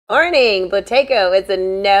Morning. Boteco is a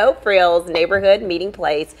no-frills neighborhood meeting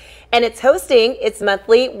place, and it's hosting its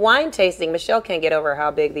monthly wine tasting. Michelle can't get over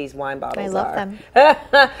how big these wine bottles are. I love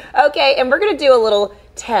them. Okay, and we're going to do a little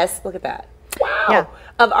test. Look at that. Wow. Yeah.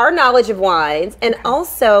 Of our knowledge of wines, and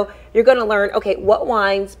also you're going to learn, okay, what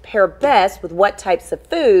wines pair best with what types of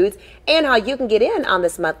foods, and how you can get in on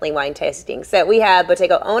this monthly wine tasting. So we have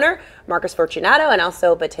Boteco owner Marcus Fortunato and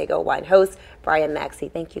also Boteco wine host Brian Maxey.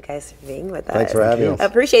 Thank you guys for being with us. Thanks for having us. I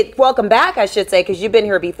appreciate it. Welcome back, I should say, because you've been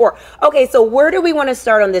here before. Okay, so where do we want to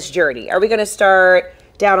start on this journey? Are we going to start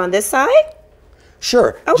down on this side?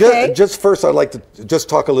 Sure. Okay. Just first, I'd like to just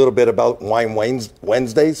talk a little bit about Wine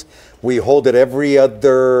Wednesdays. We hold it every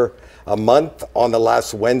other month on the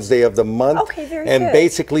last Wednesday of the month. Okay, very and good.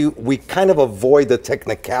 Basically, we kind of avoid the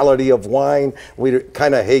technicality of wine. We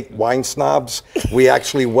kind of hate wine snobs. We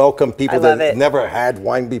actually welcome people that never had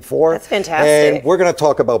wine before. That's fantastic. And we're going to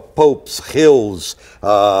talk about popes, hills,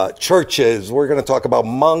 churches. We're going to talk about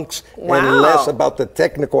monks and less about the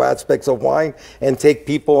technical aspects of wine, and take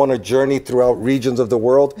people on a journey throughout regions of the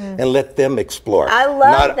world and let them explore. I love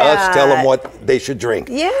Not that. us tell them what they should drink.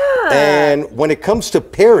 Yeah. And when it comes to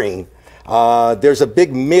pairing, there's a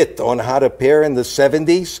big myth on how to pair in the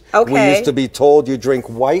 70s. Okay. We used to be told you drink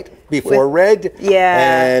white before red.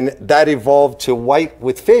 Yeah. And that evolved to white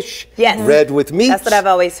with fish, red with meat. That's what I've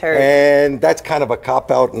always heard. And that's kind of a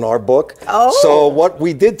cop-out in our book. Oh. So what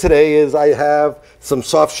we did today is I have some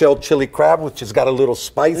soft-shelled chili crab, which has got a little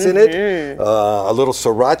spice in it, a little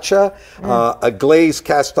sriracha, a glazed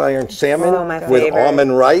cast iron salmon with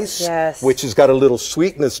almond rice, which has got a little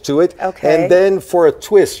sweetness to it. Okay. And then for a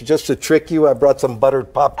twist, just to trick you, I brought some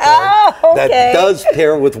buttered popcorn that does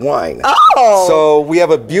pair with wine. Oh. So we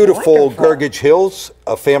have a beautiful Gergich Hills,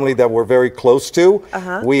 a family that we're very close to.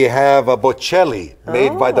 We have a Bocelli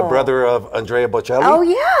made by the brother of Andrea Bocelli. Oh,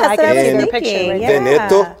 yeah. I can see the picture.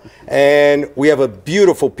 Veneto. And we have a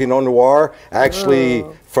beautiful Pinot Noir, actually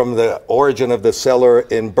from the origin of the cellar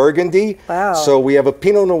in Burgundy. Wow. So we have a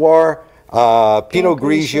Pinot Noir, Pinot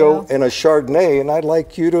Grigio, and a Chardonnay. And I'd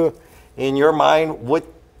like you to, in your mind, what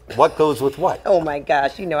goes with what? Oh my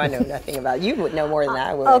gosh, you know I know nothing about it. You would know more than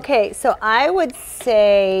I would. Okay, so I would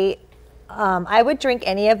say I would drink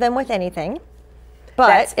any of them with anything.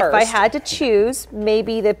 But if I had to choose,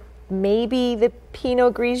 maybe the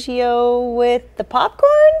Pinot Grigio with the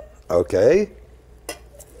popcorn. Okay.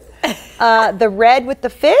 The red with the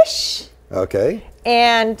fish. Okay.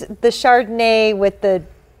 And the Chardonnay with the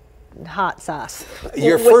hot sauce.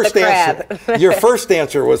 Your first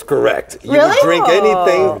answer was correct. You Really? would drink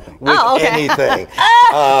anything with anything.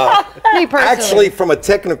 Me personally. Actually, from a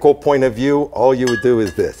technical point of view, all you would do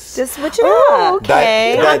is this. Just switch it up.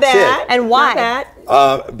 Okay. That's it. And why?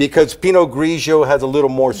 Because Pinot Grigio has a little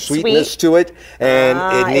more sweetness to it, and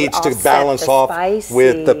it needs to balance off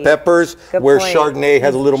with the peppers, where Chardonnay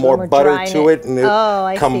has a little more butter to it, and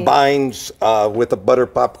it combines with the butter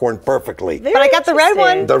popcorn perfectly. But I got the red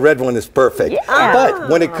one. The red one is perfect. Yeah. But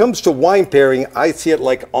when it comes to wine pairing, I see it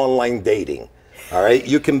like online dating. All right,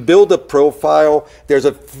 you can build a profile. There's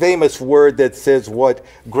a famous word that says what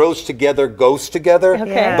grows together goes together.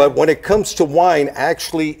 Okay. But when it comes to wine,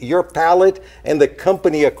 actually your palate and the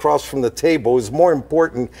company across from the table is more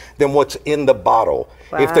important than what's in the bottle.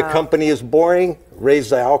 If the company is boring, raise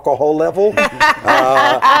the alcohol level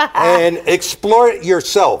and explore it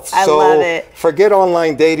yourself. I love it. Forget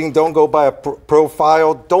online dating. Don't go by a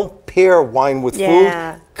profile. Don't pair wine with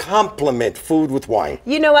food. Complement food with wine.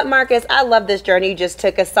 You know what, Marcus? I love this journey you just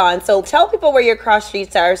took us on. So tell people where your cross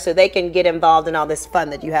streets are so they can get involved in all this fun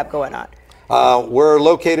that you have going on. We're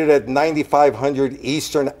located at 9500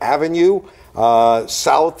 Eastern Avenue,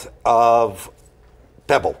 south of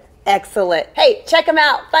Pebble. Excellent. Hey, check them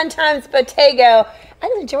out. Fun Times Boteco.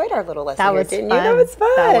 I enjoyed our little lesson here, didn't you? That was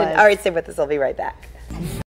fun. All right, stay with us. I'll be right back.